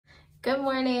Good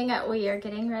morning. We are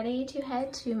getting ready to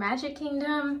head to Magic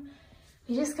Kingdom.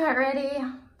 We just got ready.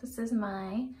 This is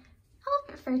my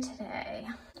outfit for today.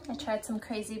 I tried some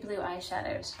crazy blue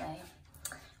eyeshadow today.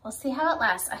 We'll see how it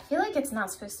lasts. I feel like it's not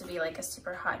supposed to be like a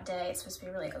super hot day. It's supposed to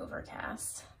be really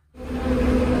overcast. Okay,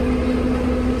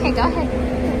 go ahead.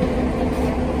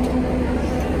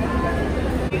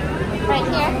 Right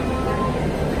here.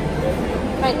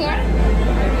 Right here.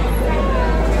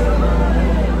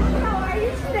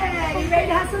 Ready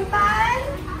to have some fun?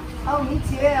 Oh, me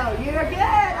too. You're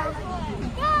good.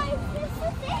 Guys, this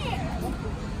is it.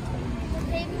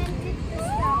 They meant it this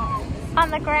time. On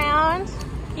the ground.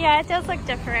 Yeah, it does look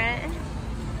different.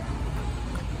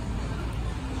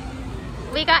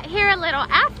 We got here a little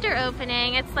after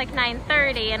opening. It's like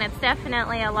 9:30 and it's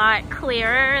definitely a lot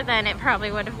clearer than it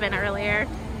probably would have been earlier.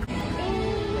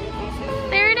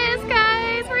 There it is,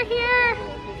 guys. We're here.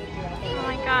 Oh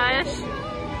my gosh.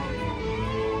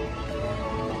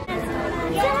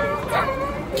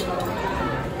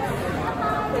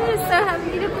 I'm so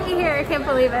happy to be here. I can't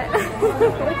believe it.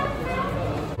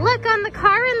 Look, on the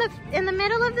car in the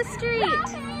middle of the street.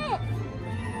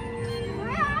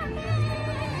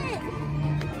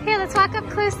 Here, let's walk up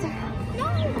closer.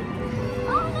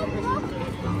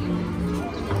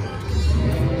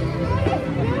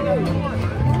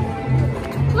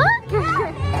 Look!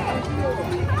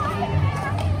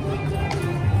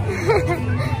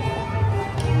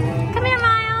 Come here,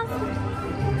 Miles.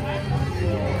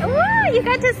 Woo, you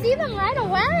got to see them right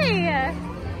away.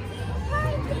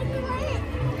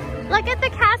 Look at the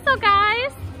castle,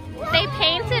 guys. They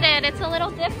painted it. It's a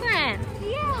little different.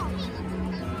 Yeah.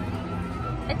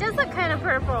 It does look kind of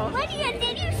purple. Lydia,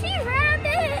 did you see Rabbit?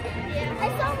 Yeah. I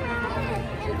saw Rabbit and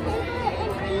Piglet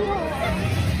and Eel.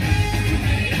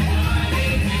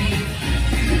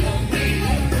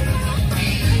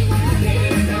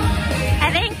 I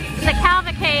think the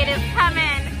cavalcade is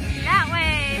coming that way.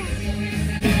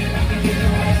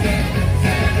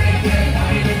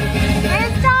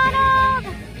 There's Donald!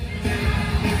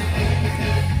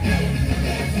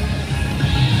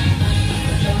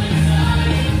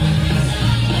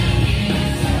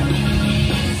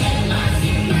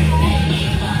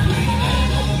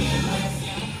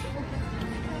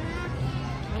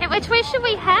 Okay, which way should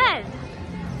we head?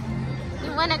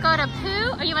 You want to go to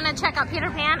Pooh or you want to check out Peter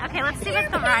Pan? Okay, let's see what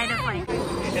the ride is like.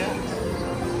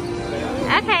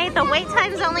 Okay, the wait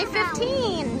time's only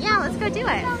 15. Yeah, let's go do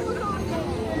it.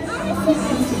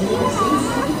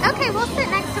 Okay, we'll sit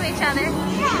next to each other.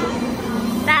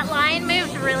 That line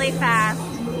moved really fast.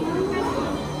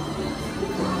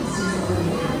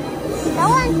 Go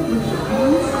on.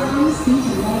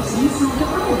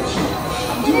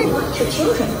 Watch your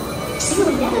children. See you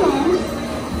in Neverland.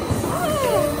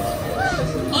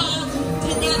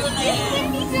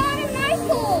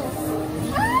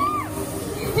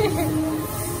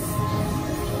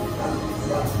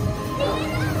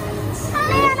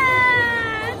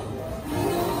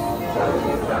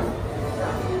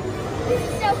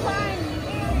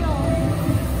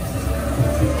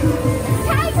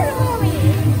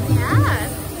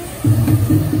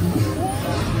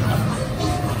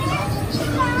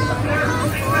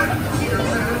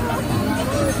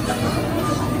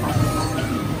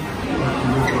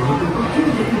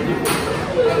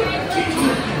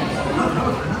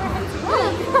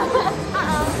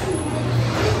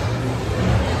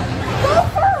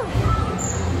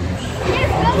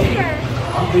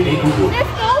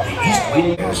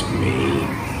 Ask me,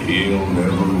 he'll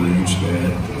never reach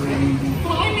that dream.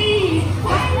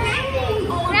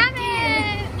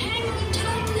 Rabbit!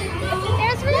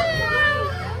 There's Roo!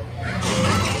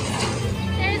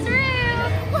 There's Roo!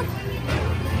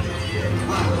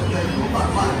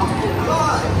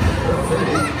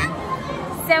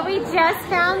 So we just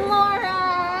found Laura!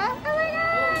 Oh my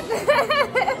god!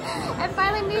 I'm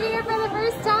finally meeting her for the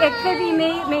first time! It could be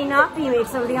me, it may not be me,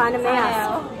 somebody behind a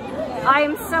mask. I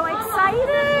am so excited!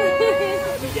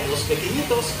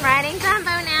 Riding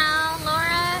Dumbo now.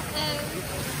 Laura and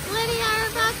Lydia are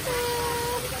about to.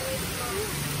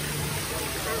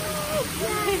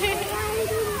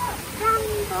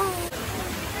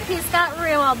 He's got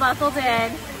Rue all buckled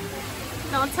in.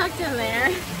 All tucked in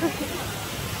there.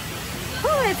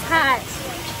 Oh, it's hot.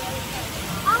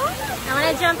 I want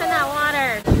to jump in that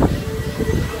water.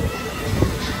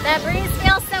 That breeze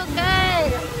feels so good.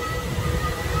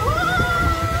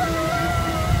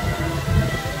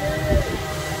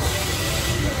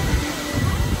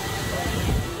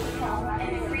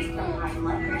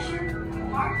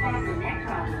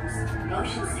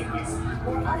 Motion sickness,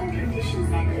 or other conditions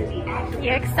that could be aggravated.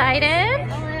 You excited?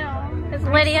 It's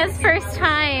Lydia's first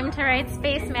time to ride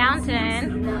Space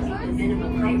Mountain.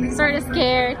 Sort of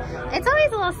scared. It's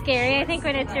always a little scary, I think,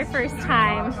 when it's your first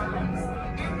time.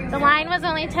 The line was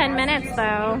only 10 minutes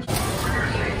though.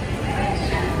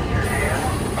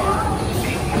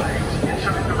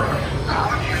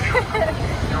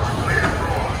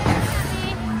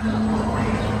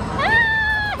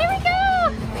 Ah, here we go!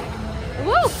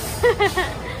 Woo!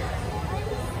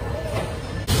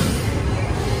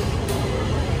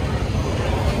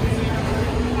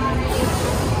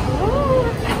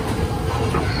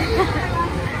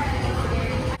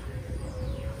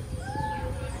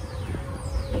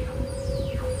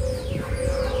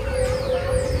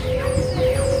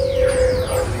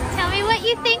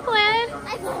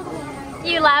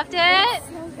 You loved it?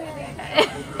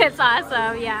 It's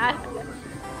awesome, yeah.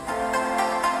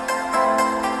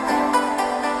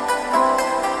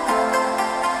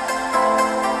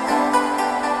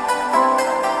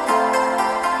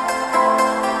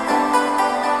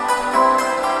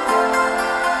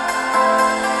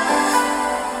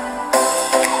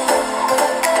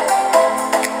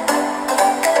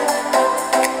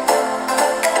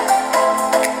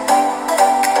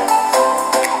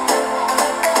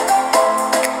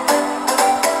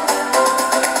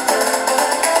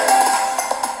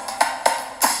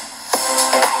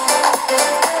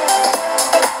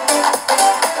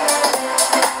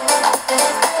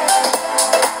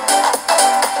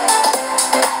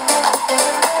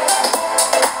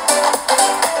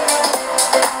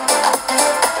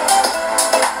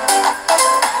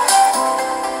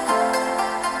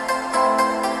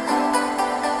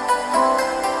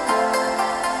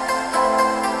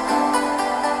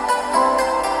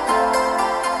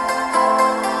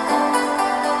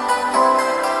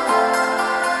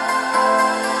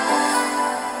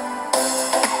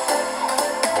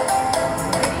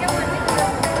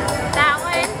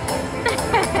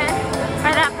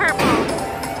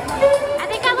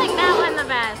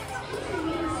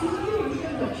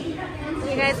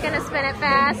 Gonna spin it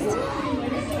fast?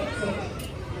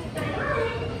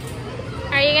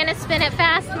 Are you gonna spin it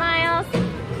fast, Miles?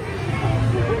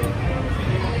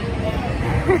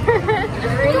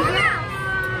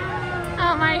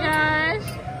 Oh my gosh.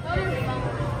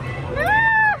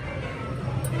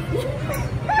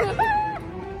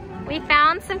 We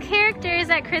found some characters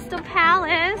at Crystal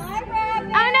Palace.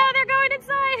 Oh no, they're going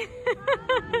inside.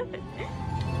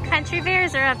 Country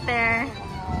bears are up there.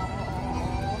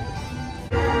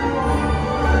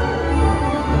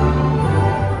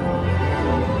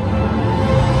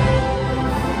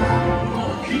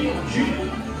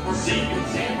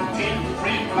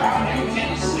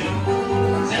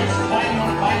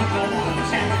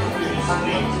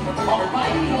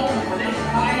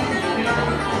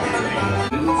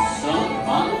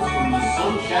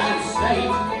 Sunshine State,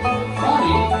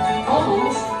 Ronnie,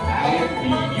 almost, I'll be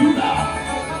you now.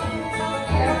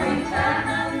 Every time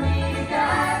I meet a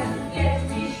guy who gets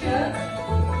me shook,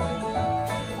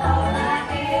 all I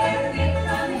ever get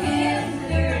from him is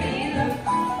dirty look.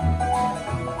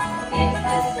 It's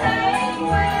the same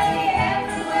way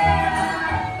everywhere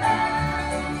I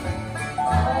found.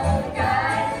 All the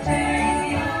guys turn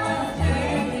me on,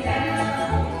 turn me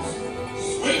down.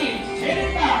 Sweet, get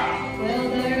it down. Well,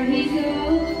 there he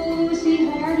goes, he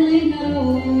hardly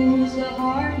knows the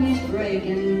heart he's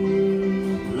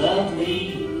breaking. Love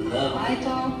me, love me. I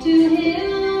talked to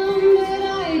him, but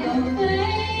I don't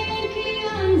think he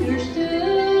understood.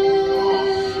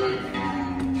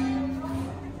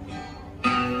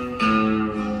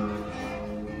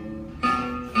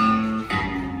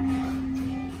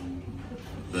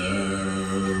 There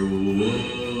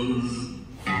was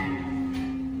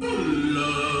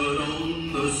blood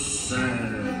on the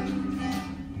sand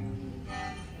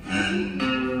and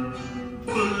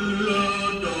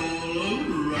blood all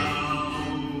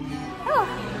around. Oh,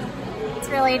 it's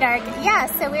really dark. Yeah,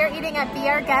 so we were eating at Be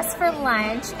Our Guest for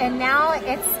lunch, and now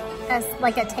it's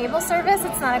like a table service.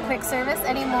 It's not a quick service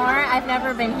anymore. I've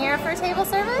never been here for table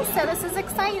service, so this is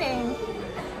exciting.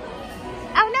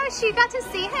 Oh no, she got to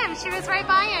see him. She was right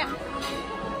by him.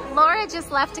 Laura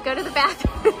just left to go to the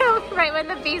bathroom right when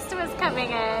the beast was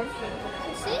coming in.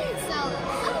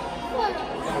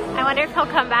 I wonder if he'll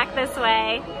come back this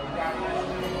way.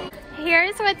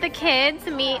 Here's what the kids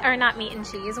not meat and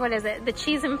cheese, what is it? The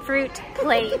cheese and fruit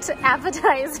plate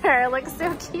appetizer. Looks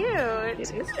so cute. It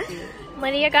is cute.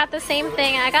 Lydia got the same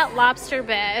thing. I got lobster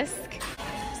bisque.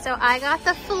 So I got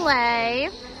the filet.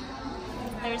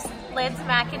 There's Lid's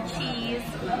mac and cheese.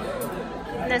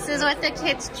 This is what the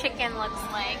kids' chicken looks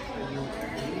like.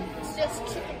 It's just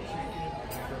chicken.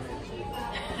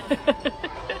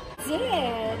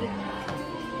 Did.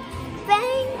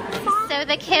 Bang! So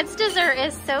the kids' dessert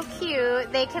is so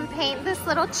cute. They can paint this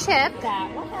little chip.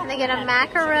 And they get a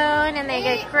macaron and they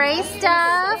get gray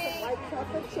stuff.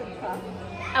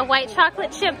 A white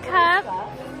chocolate chip cup.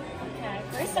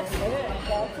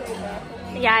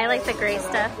 Yeah, I like the gray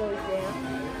stuff.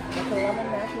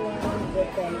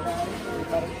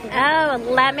 Oh,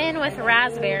 lemon with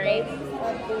raspberry.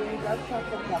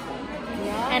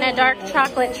 And a dark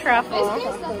chocolate truffle.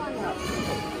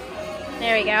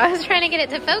 There we go. I was trying to get it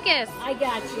to focus. I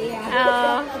got you, yeah.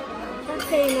 Oh. I'm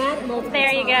saying that multiple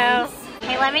There you go.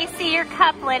 Hey, let me see your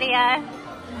cup, Lydia.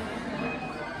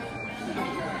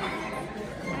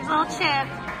 There's a little chip.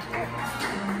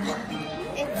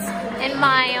 And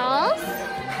Miles.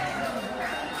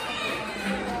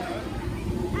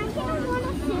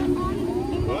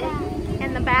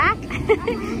 In the back?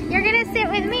 You're gonna sit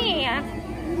with me.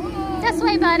 This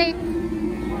way, buddy.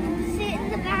 Sit in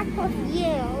the back with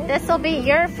you. This will be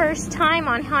your first time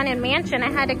on Haunted Mansion. I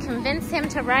had to convince him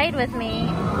to ride with me.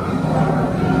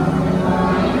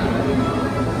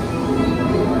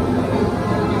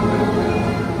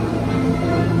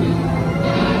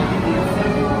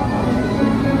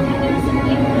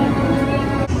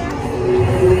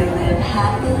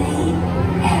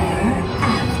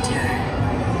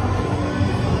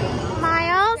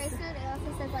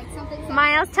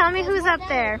 Miles, tell me who's up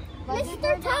there.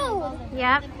 Mr. Toad.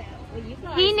 Yep.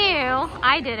 He knew.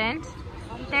 I didn't.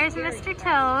 There's Mr.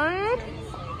 Toad.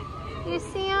 You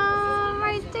see him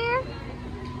right there?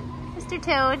 Mr.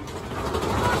 Toad.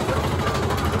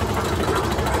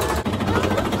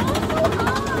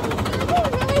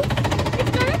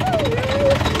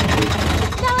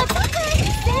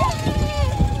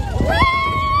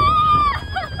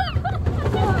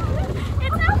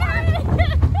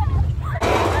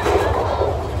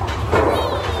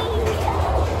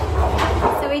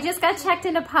 Checked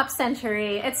into Pop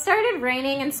Century. It started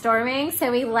raining and storming, so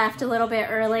we left a little bit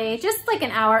early, just like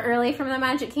an hour early from the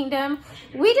Magic Kingdom.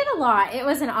 We did a lot. It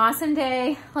was an awesome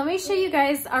day. Let me show you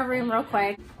guys our room real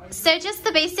quick. So just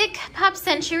the basic Pop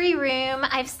Century room.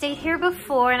 I've stayed here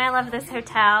before and I love this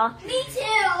hotel. Me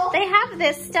too. They have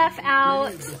this stuff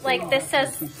out, like this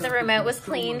says the remote was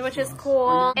cleaned, which is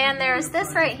cool. And there's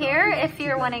this right here if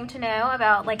you're wanting to know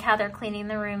about like how they're cleaning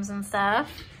the rooms and stuff.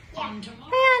 Yeah. And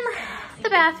the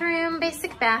bathroom,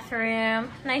 basic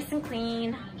bathroom, nice and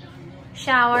clean.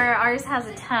 Shower, ours has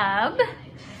a tub.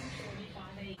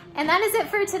 And that is it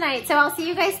for tonight. So I'll see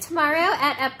you guys tomorrow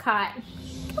at Epcot.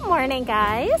 Good morning,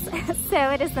 guys.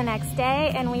 So it is the next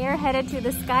day and we are headed to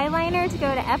the Skyliner to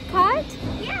go to Epcot.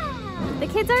 Yeah. The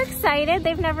kids are excited.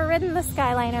 They've never ridden the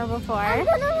Skyliner before. I'm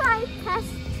gonna ride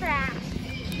test track.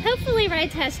 Hopefully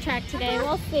ride test track today.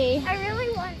 We'll see. I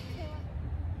really want to.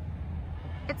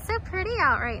 It's so pretty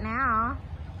out right now.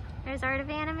 There's Art of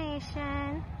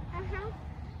Animation.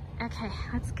 Okay,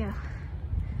 let's go.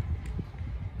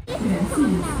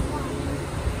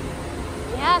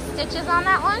 Yeah, Stitch is on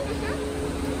that one.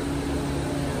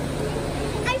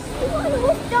 I see one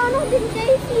with Donald and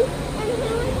Daisy and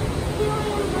Helen doing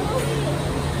a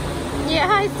movie.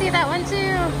 Yeah, I see that one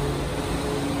too.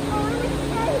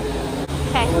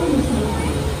 Okay.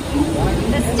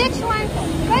 The Stitch one,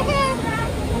 right here.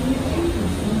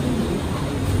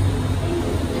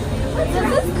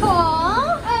 This is cool.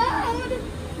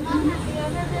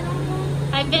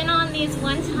 I've been on these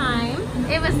one time.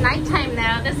 It was nighttime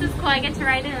though. This is cool. I get to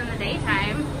ride it in the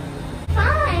daytime.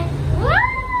 Fun. Woo!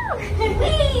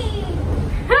 Whee!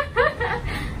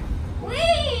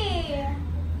 Whee!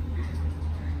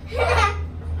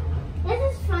 This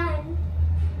is fun.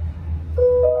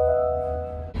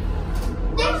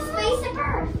 There's Spaceship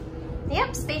Earth.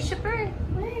 Yep, Spaceship Earth.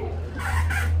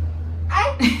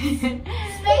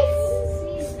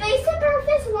 Spaceship Earth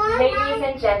is one of Ladies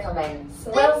and gentlemen,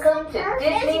 welcome to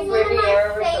Disney's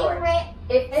Riviera Resort.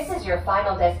 If this is your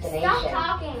final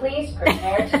destination, please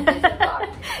prepare to disembark.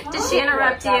 Did she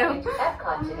interrupt you? To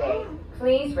Epcot today.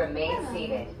 Please remain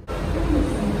seated.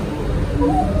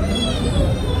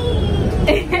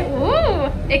 Ooh,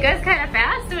 it goes kind of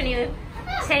fast when you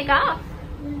take off.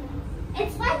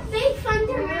 It's like big fun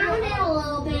to round it a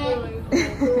little bit.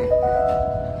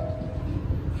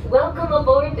 Welcome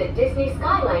aboard the Disney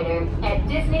Skyliner at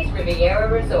Disney's Riviera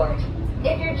Resort.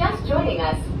 If you're just joining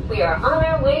us, we are on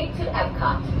our way to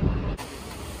Epcot.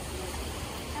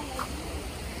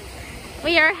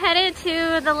 We are headed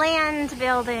to the land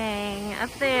building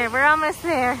up there. We're almost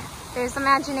there. There's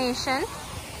Imagination.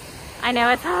 I know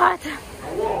it's hot.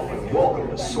 Hello and welcome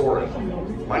to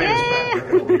Soarin'. My name is Patrick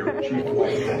and I'll be your chief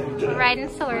flight attendant today. We're riding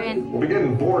Soarin'. We'll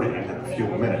begin boarding in a few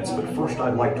minutes, but first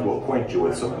I'd like to acquaint you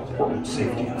with some important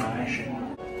safety information.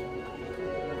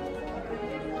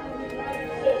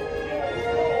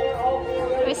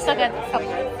 So good. Oh.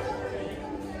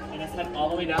 And just head all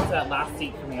the way down to that last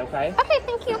seat for me, okay? Okay,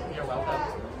 thank you. You're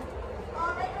welcome.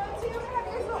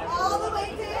 All the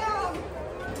way down.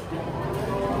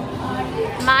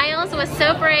 Miles was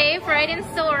so brave riding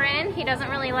Soarin'. He doesn't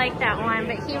really like that one,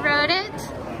 but he rode it.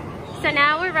 So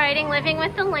now we're riding Living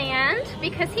with the Land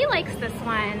because he likes this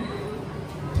one.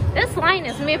 This line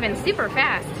is moving super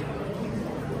fast.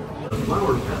 The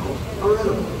flower petals are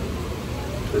edible.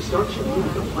 The starch you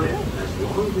use the plant has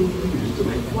long been used to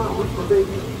make flour for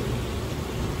baking.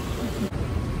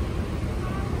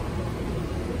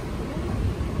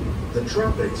 The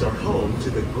tropics are home to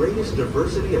the greatest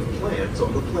diversity of plants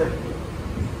on the planet.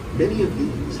 Many of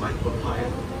these, like papaya,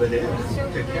 banana,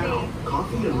 cacao,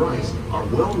 coffee, and rice, are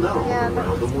well known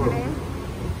around the world.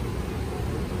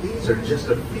 These are just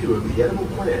a few of the edible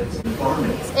plants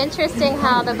farming. It's interesting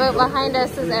how the boat behind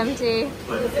us is empty.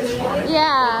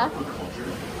 Yeah.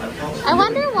 I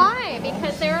wonder why,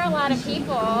 because there are a lot of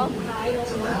people.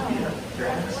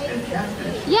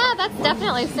 Yeah, that's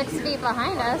definitely 6 feet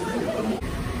behind us.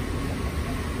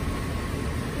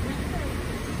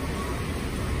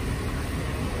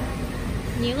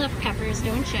 You love peppers,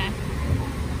 don't you?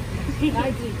 I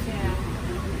do too.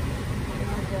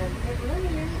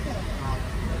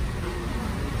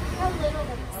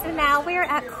 So now we're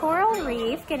at Coral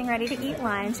Reef getting ready to eat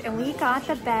lunch, and we got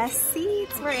the best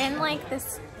seats. We're in like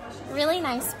this really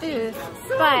nice booth,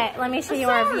 but let me show you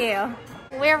our view.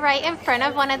 We're right in front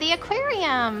of one of the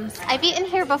aquariums. I've eaten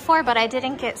here before, but I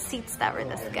didn't get seats that were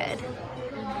this good.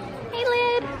 Hey,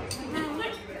 Lid.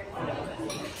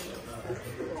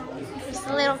 There's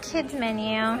a little kids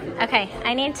menu. Okay,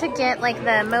 I need to get like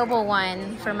the mobile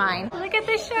one for mine. Look at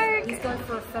the shark. He's going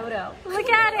for a photo. Look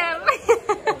at him.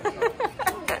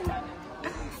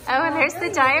 Oh, and there's the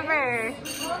diver.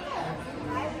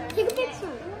 Take a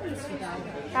picture.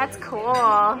 That's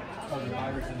cool.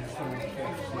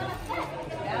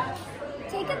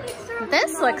 Take a picture.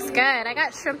 This looks good. I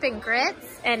got shrimp and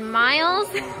grits and Miles.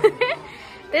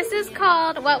 This is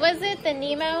called, what was it? The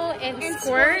Nemo and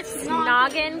Squirts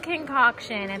Noggin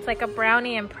Concoction. It's like a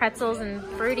brownie and pretzels and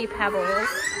fruity pebbles.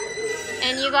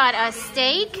 And you got a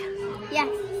steak. Yes.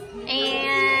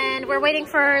 And we're waiting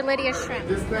for Lydia's shrimp.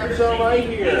 This snaps all right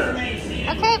here.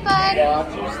 Okay, bud.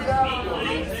 Watch your step.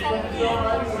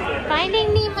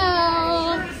 Finding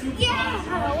Nemo.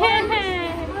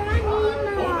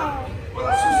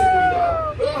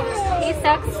 He's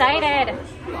so excited.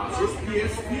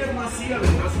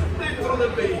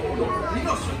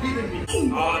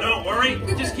 Oh, don't worry.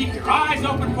 Just keep your eyes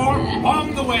open for him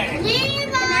along the way.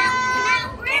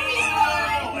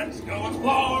 Oh, let's go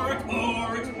explore,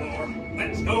 explore, explore.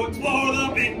 Let's go explore the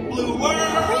big blue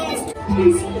world.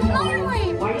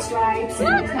 White stripes.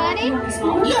 Look, buddy.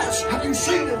 Yes, have you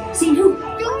seen him? Seen who?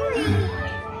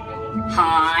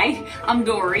 Hi, I'm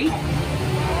Dory.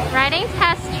 Riding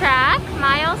test track.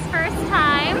 Miles' first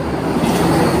time.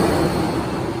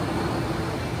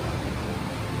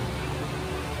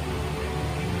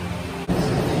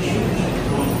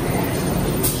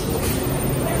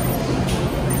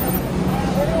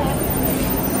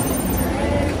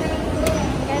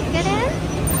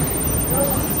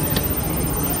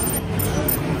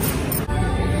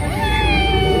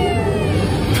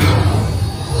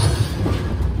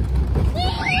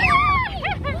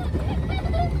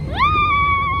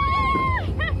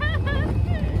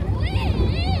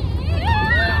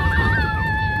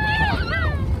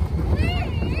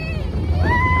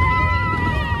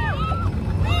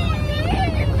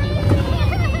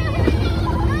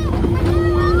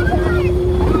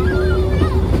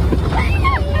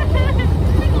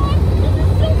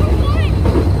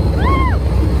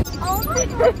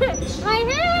 My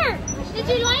hair! Did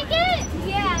you like it?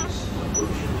 Yeah.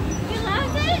 You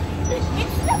loved it?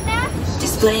 It's the best.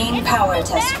 Displaying power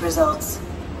test results.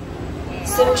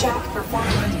 Cinetrack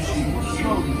performance.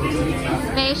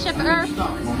 Spaceship Earth.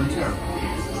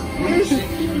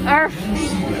 Earth.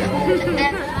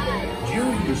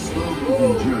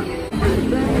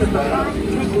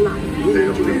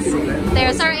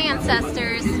 There's our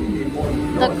ancestors,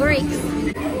 the Greeks.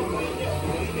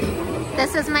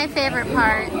 This is my favorite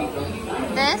part.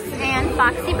 This and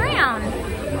Foxy Brown.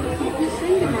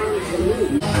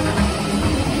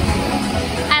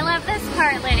 I love this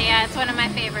part, Lydia. It's one of my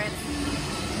favorites.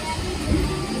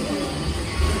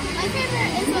 My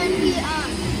favorite is when he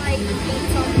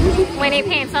paints on the When he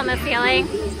paints on the ceiling,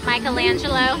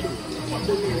 Michelangelo.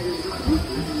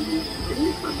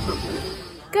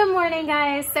 Good morning,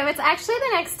 guys. So it's actually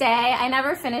the next day. I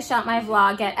never finished out my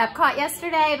vlog at Epcot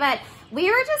yesterday, but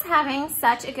we were just having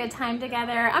such a good time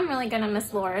together. I'm really gonna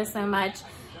miss Laura so much.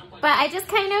 But I just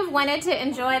kind of wanted to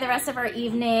enjoy the rest of our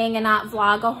evening and not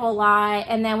vlog a whole lot.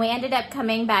 And then we ended up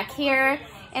coming back here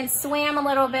and swam a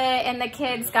little bit, and the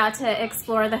kids got to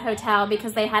explore the hotel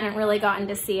because they hadn't really gotten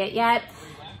to see it yet.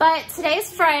 But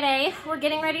today's Friday, we're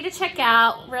getting ready to check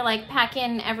out. We're like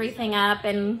packing everything up,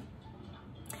 and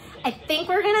I think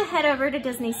we're gonna head over to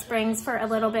Disney Springs for a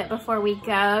little bit before we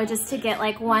go, just to get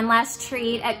like one last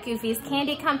treat at Goofy's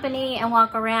Candy Company and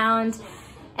walk around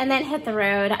and then hit the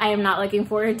road. I am not looking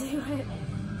forward to it.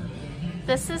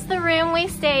 This is the room we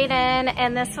stayed in,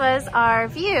 and this was our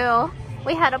view.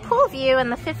 We had a pool view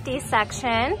in the 50s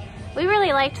section. We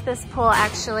really liked this pool,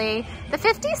 actually. The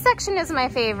 50s section is my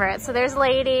favorite. So there's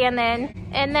Lady, and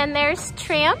then there's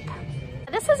Tramp.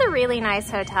 This is a really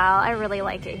nice hotel. I really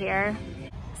like it here.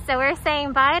 So we're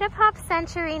saying bye to Pop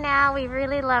Century now. We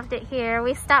really loved it here.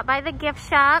 We stopped by the gift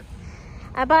shop.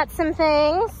 I bought some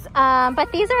things,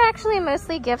 but these are actually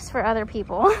mostly gifts for other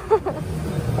people.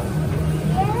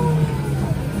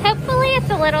 Hopefully it's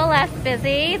a little less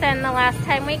busy than the last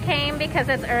time we came because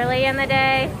it's early in the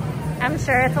day. I'm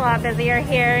sure it's a lot busier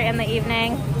here in the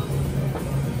evening.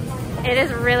 It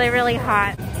is really, really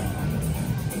hot.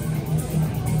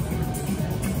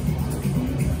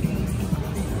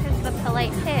 Here's the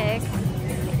polite pig.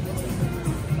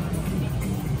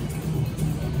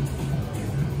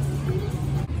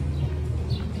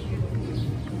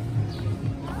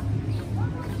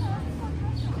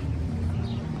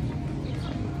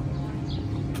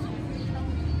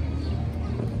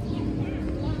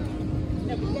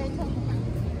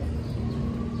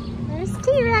 There's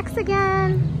T-Rex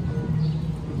again.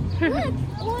 Look,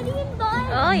 Woody and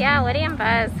Buzz. Oh yeah, Woody and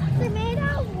Buzz. They're made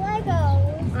out of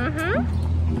Legos.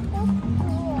 Mm-hmm. So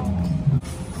cool.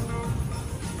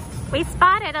 We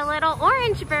spotted a little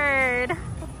orange bird.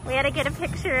 We had to get a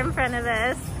picture in front of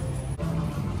this.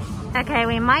 Okay,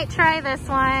 we might try this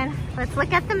one. Let's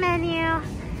look at the menu.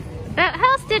 That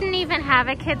house didn't even have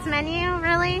a kids menu,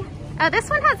 really. Oh, this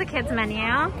one has a kids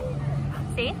menu.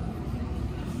 See?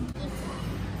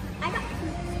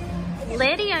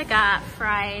 Lydia got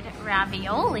fried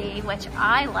ravioli, which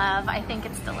I love. I think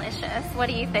it's delicious. What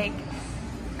do you think?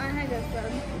 I think it's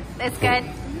good. It's good?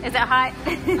 Is it hot?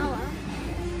 Oh,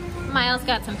 well. Miles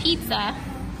got some pizza.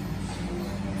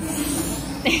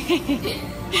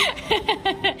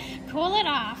 Cool it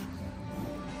off.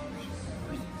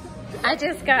 I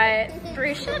just got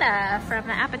bruschetta from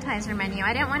the appetizer menu.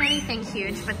 I didn't want anything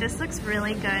huge, but this looks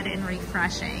really good and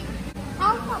refreshing.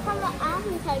 How about from the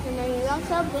appetizer menu? That's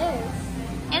so big.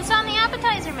 It's on the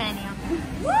appetizer menu.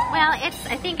 Well,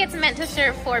 I think it's meant to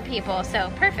serve 4 people, so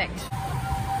perfect.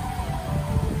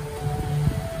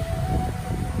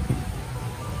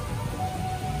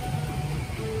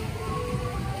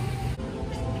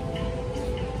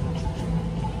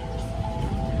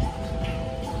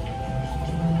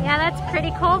 Yeah, that's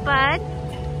pretty cool, bud.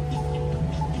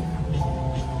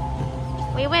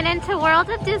 We went into World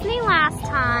of Disney last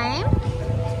time.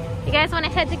 You guys want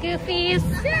to head to Goofy's?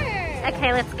 Sure.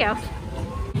 Okay, let's go.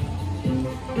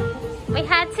 We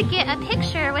had to get a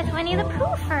picture with Winnie the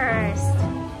Pooh first.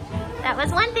 That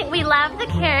was one thing. We love the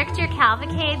character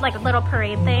cavalcade, like little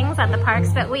parade things at the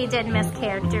parks, but we did miss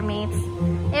character meets.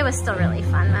 It was still really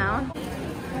fun though.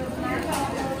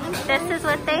 This is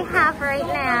what they have right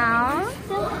now.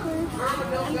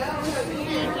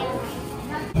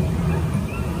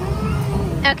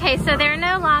 Okay, so they're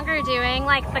no longer doing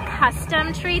like the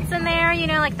custom treats in there, you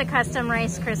know, like the custom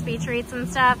Rice Krispie treats and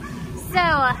stuff.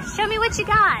 So, show me what you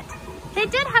got. They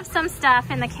did have some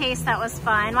stuff in the case that was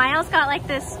fun. Miles got like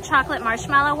this chocolate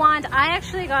marshmallow wand. I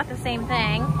actually got the same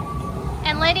thing.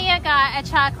 And Lydia got a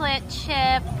chocolate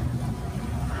chip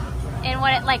in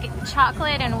like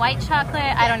chocolate and white chocolate.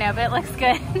 I don't know, but it looks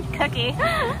good. Cookie.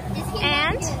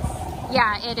 And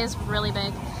yeah, it is really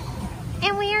big.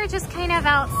 And we are just kind of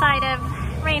outside of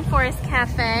Rainforest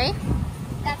Cafe.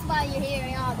 That's why you're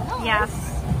hearing all the noise. Yes.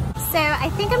 So I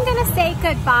think I'm gonna say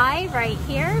goodbye right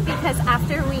here because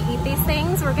after we eat these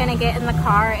things, we're gonna get in the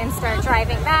car and start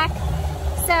driving back.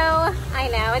 So I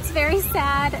know it's very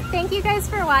sad. Thank you guys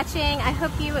for watching. I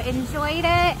hope you enjoyed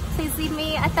it. Please leave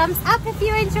me a thumbs up if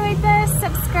you enjoyed this.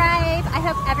 Subscribe. I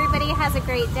hope everybody has a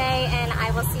great day and I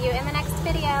will see you in the next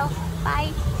video.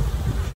 Bye.